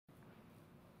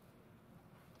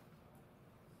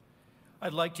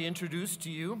I'd like to introduce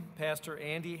to you Pastor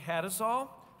Andy Hadisall,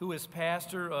 who is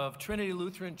pastor of Trinity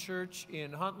Lutheran Church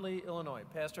in Huntley, Illinois.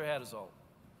 Pastor Hadisall.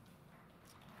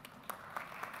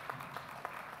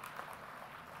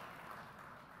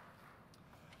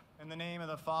 In the name of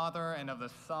the Father, and of the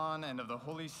Son, and of the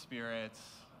Holy Spirit,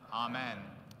 Amen.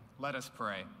 Let us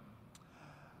pray.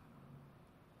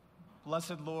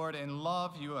 Blessed Lord, in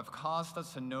love you have caused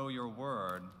us to know your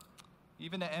word,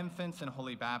 even to infants in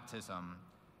holy baptism,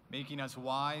 making us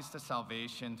wise to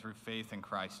salvation through faith in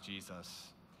Christ Jesus.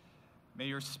 May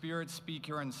your Spirit speak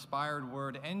your inspired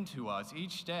word into us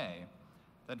each day,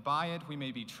 that by it we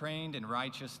may be trained in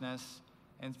righteousness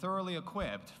and thoroughly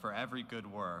equipped for every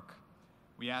good work.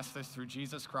 We ask this through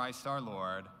Jesus Christ our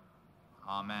Lord.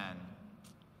 Amen.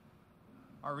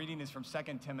 Our reading is from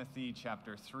 2 Timothy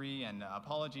chapter 3, and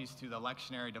apologies to the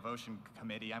lectionary devotion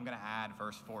committee. I'm going to add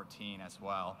verse 14 as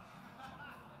well.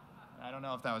 I don't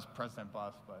know if that was President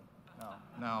Buff, but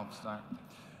no, it's not.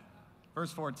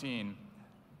 Verse 14,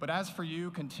 but as for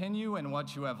you, continue in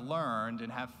what you have learned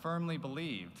and have firmly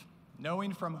believed,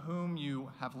 knowing from whom you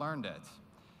have learned it,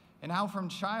 and how from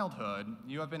childhood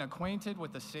you have been acquainted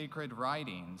with the sacred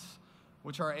writings,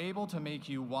 which are able to make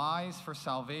you wise for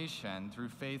salvation through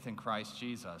faith in Christ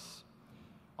Jesus.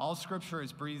 All Scripture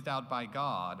is breathed out by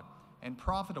God and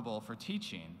profitable for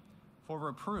teaching, for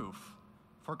reproof,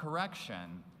 for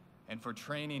correction, and for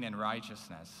training in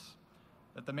righteousness,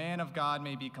 that the man of God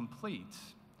may be complete,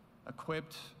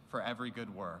 equipped for every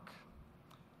good work.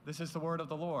 This is the word of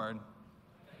the Lord.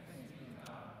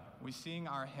 We sing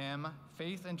our hymn,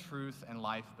 Faith and Truth and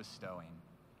Life Bestowing.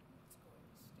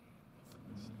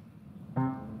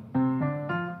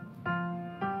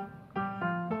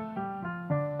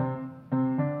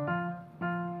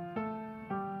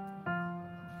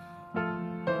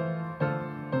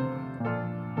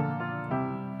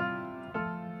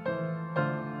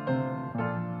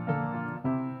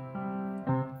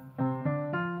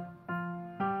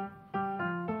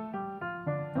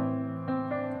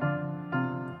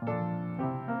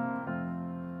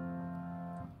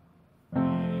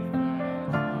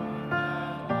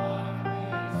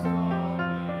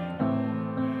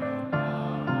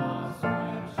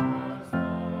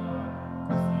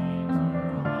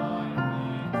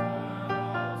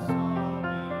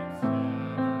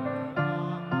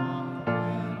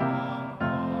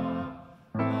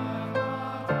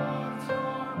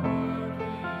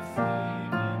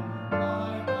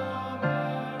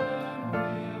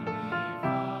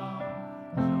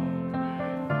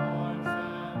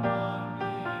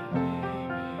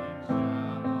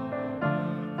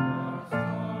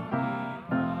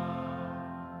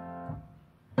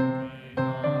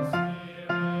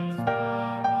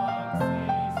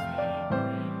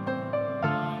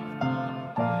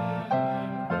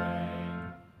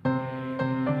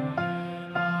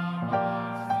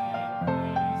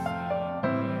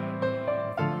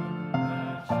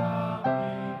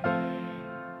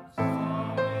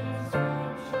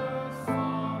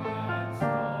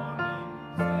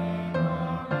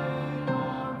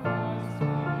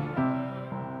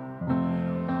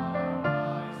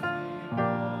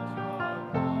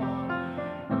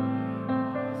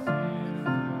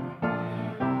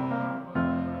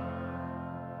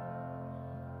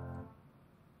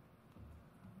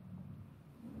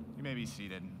 You may be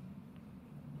seated.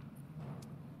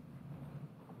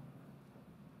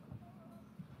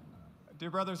 Dear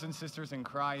brothers and sisters in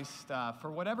Christ, for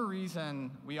whatever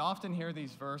reason, we often hear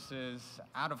these verses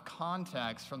out of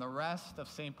context from the rest of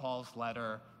St. Paul's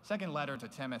second letter to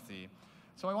Timothy.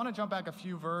 So I want to jump back a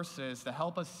few verses to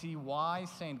help us see why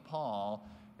St. Paul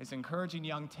is encouraging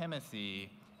young Timothy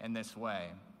in this way.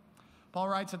 Paul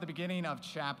writes at the beginning of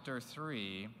chapter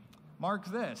 3, "Mark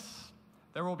this,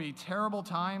 there will be terrible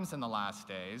times in the last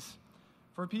days,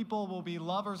 for people will be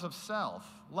lovers of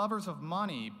self, lovers of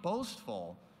money,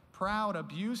 boastful, proud,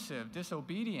 abusive,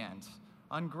 disobedient,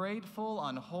 ungrateful,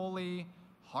 unholy,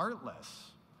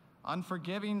 heartless,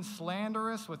 unforgiving,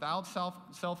 slanderous, without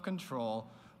self-control,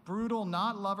 brutal,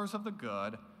 not lovers of the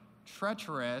good,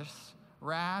 treacherous,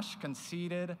 rash,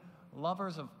 conceited,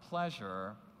 lovers of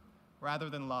pleasure rather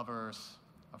than lovers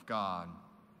of God."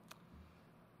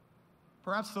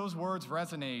 Perhaps those words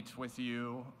resonate with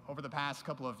you over the past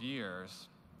couple of years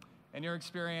in your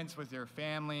experience with your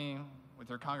family, with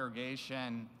your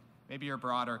congregation, maybe your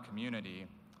broader community.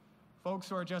 Folks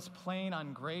who are just plain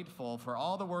ungrateful for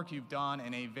all the work you've done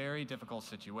in a very difficult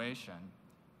situation.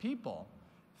 People,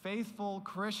 faithful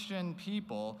Christian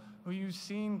people who you've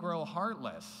seen grow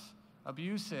heartless,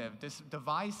 abusive,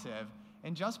 divisive,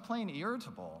 and just plain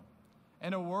irritable.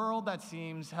 In a world that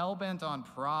seems hell-bent on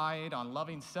pride, on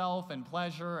loving self and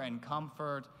pleasure and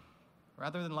comfort,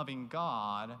 rather than loving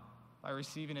God by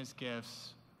receiving his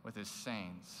gifts with his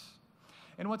saints.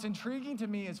 And what's intriguing to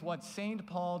me is what St.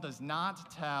 Paul does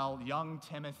not tell young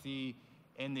Timothy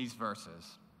in these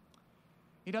verses.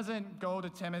 He doesn't go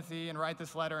to Timothy and write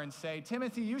this letter and say,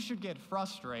 Timothy, you should get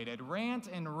frustrated, rant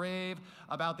and rave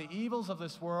about the evils of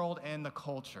this world and the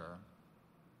culture.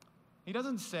 He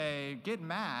doesn't say, get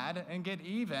mad and get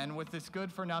even with this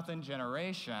good-for-nothing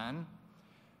generation.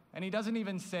 And he doesn't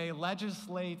even say,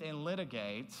 legislate and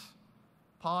litigate,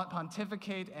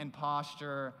 pontificate and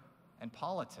posture and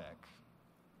politic.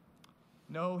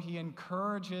 No, he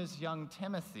encourages young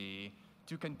Timothy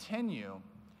to continue,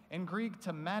 in Greek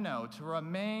to meno, to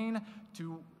remain,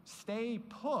 to stay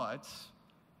put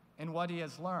in what he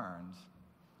has learned.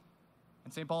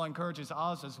 And St. Paul encourages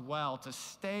us as well to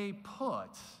stay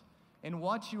put in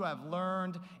what you have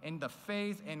learned in the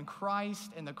faith in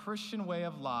Christ, in the Christian way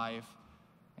of life,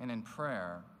 and in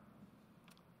prayer.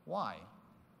 Why?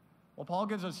 Well, Paul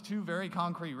gives us two very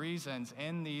concrete reasons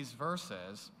in these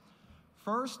verses.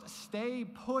 First, stay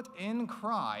put in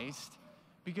Christ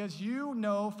because you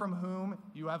know from whom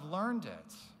you have learned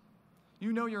it.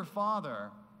 You know your father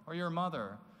or your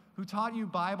mother who taught you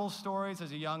Bible stories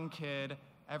as a young kid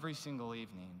every single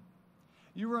evening.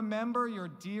 You remember your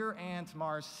dear Aunt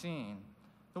Marcine,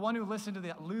 the one who listened to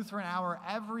the Lutheran Hour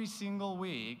every single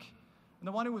week, and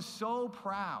the one who was so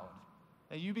proud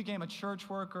that you became a church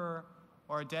worker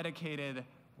or a dedicated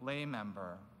lay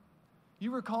member.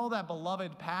 You recall that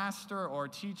beloved pastor or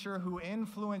teacher who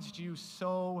influenced you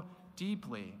so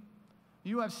deeply.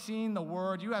 You have seen the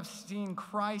Word, you have seen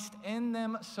Christ in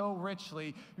them so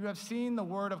richly. You have seen the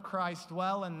Word of Christ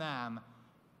dwell in them.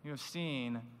 You have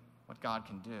seen what God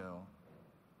can do.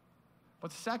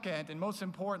 But second, and most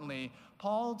importantly,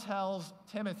 Paul tells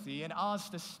Timothy and us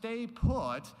to stay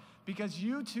put because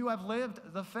you too have lived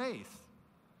the faith.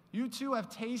 You too have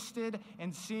tasted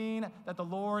and seen that the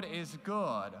Lord is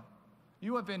good.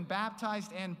 You have been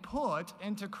baptized and put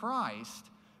into Christ.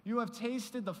 You have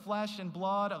tasted the flesh and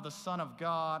blood of the Son of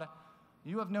God.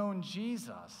 You have known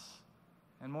Jesus.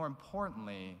 And more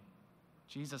importantly,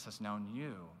 Jesus has known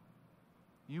you.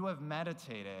 You have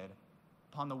meditated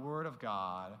upon the Word of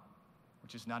God,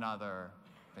 which is none other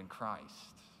than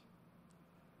Christ.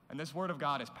 And this Word of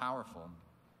God is powerful.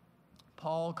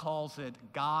 Paul calls it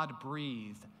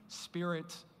God-breathed,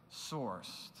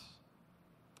 Spirit-sourced.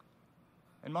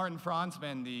 And Martin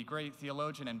Franzmann, the great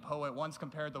theologian and poet, once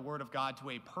compared the Word of God to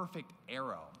a perfect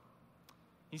arrow.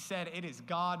 He said, it is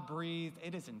God-breathed,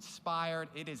 it is inspired,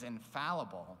 it is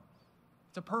infallible.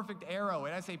 It's a perfect arrow.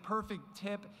 It has a perfect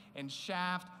tip and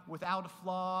shaft without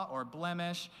flaw or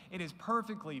blemish. It is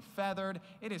perfectly feathered.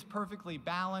 It is perfectly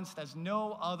balanced as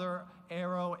no other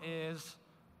arrow is.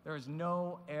 There is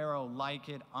no arrow like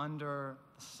it under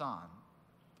the sun.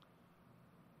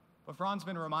 But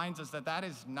Franzmann reminds us that that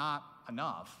is not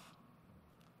enough.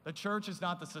 The church is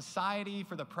not the society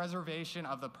for the preservation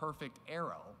of the perfect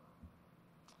arrow.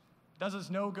 It does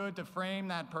us no good to frame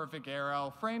that perfect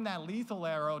arrow, frame that lethal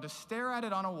arrow, to stare at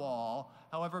it on a wall,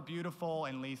 however beautiful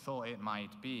and lethal it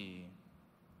might be.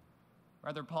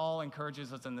 Rather, Paul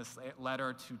encourages us in this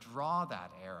letter to draw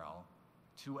that arrow,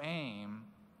 to aim,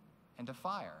 and to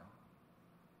fire.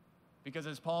 Because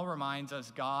as Paul reminds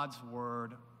us, God's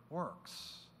word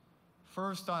works.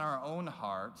 First on our own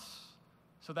hearts,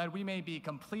 so that we may be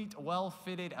complete,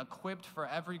 well-fitted, equipped for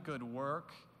every good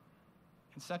work,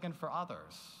 and second for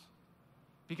others,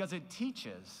 because it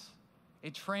teaches,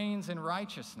 it trains in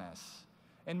righteousness,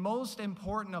 and most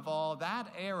important of all,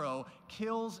 that arrow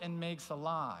kills and makes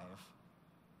alive.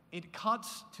 It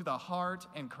cuts to the heart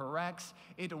and corrects,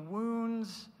 it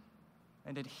wounds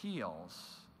and it heals.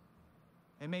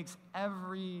 It makes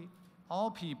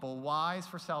all people wise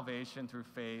for salvation through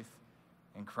faith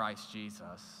in Christ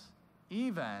Jesus,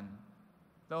 even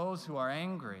those who are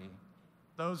angry,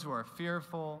 those who are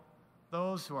fearful,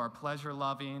 those who are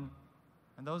pleasure-loving,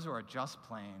 and those who are just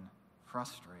plain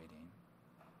frustrating.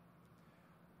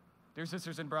 Dear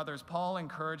sisters and brothers, Paul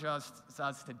encourages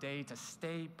us today to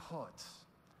stay put,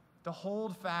 to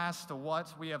hold fast to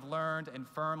what we have learned and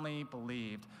firmly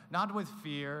believed, not with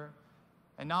fear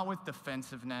and not with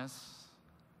defensiveness,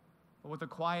 but with a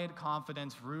quiet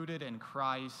confidence rooted in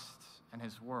Christ and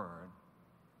his word.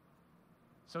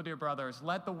 So, dear brothers,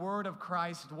 let the word of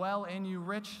Christ dwell in you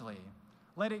richly.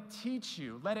 Let it teach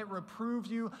you, let it reprove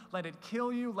you, let it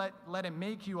kill you, let it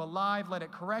make you alive, let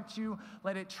it correct you,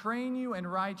 let it train you in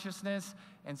righteousness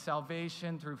and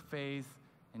salvation through faith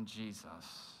in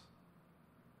Jesus.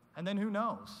 And then who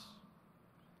knows?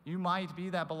 You might be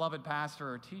that beloved pastor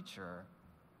or teacher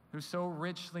who so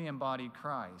richly embodied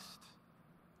Christ.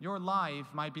 Your life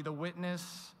might be the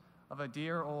witness of a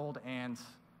dear old Aunt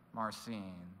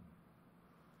Marcine.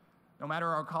 No matter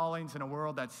our callings in a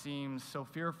world that seems so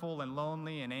fearful and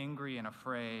lonely and angry and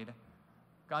afraid,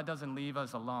 God doesn't leave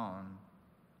us alone.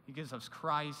 He gives us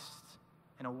Christ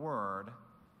and a word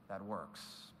that works.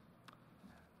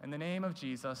 In the name of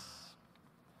Jesus,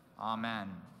 amen.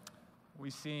 We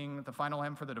sing the final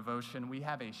hymn for the devotion, We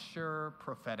Have a Sure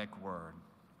Prophetic Word.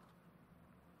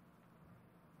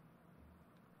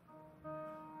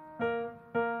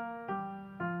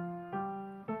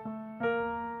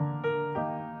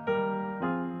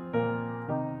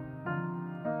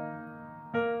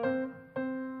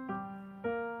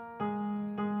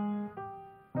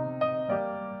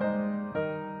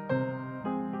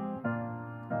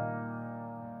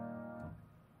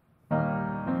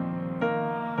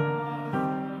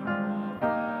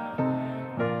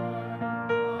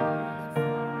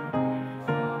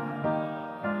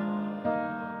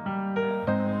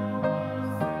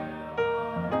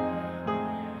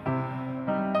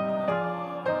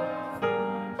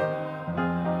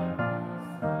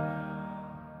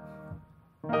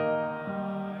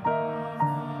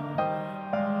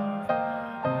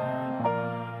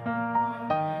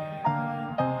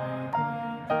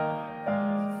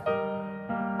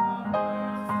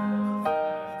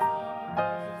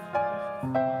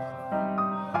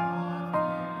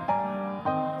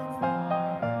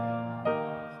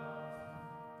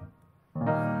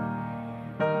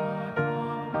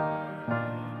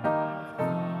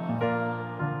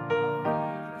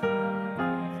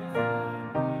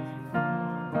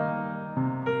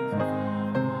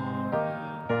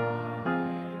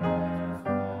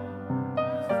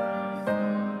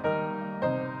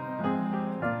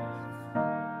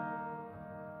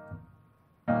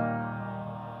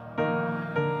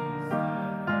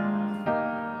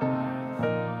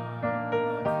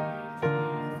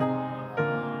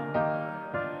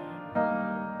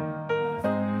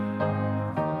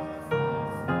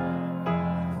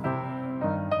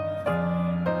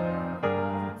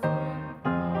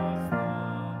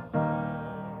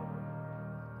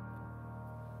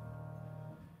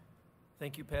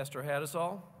 Thank you, Pastor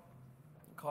Hadisall.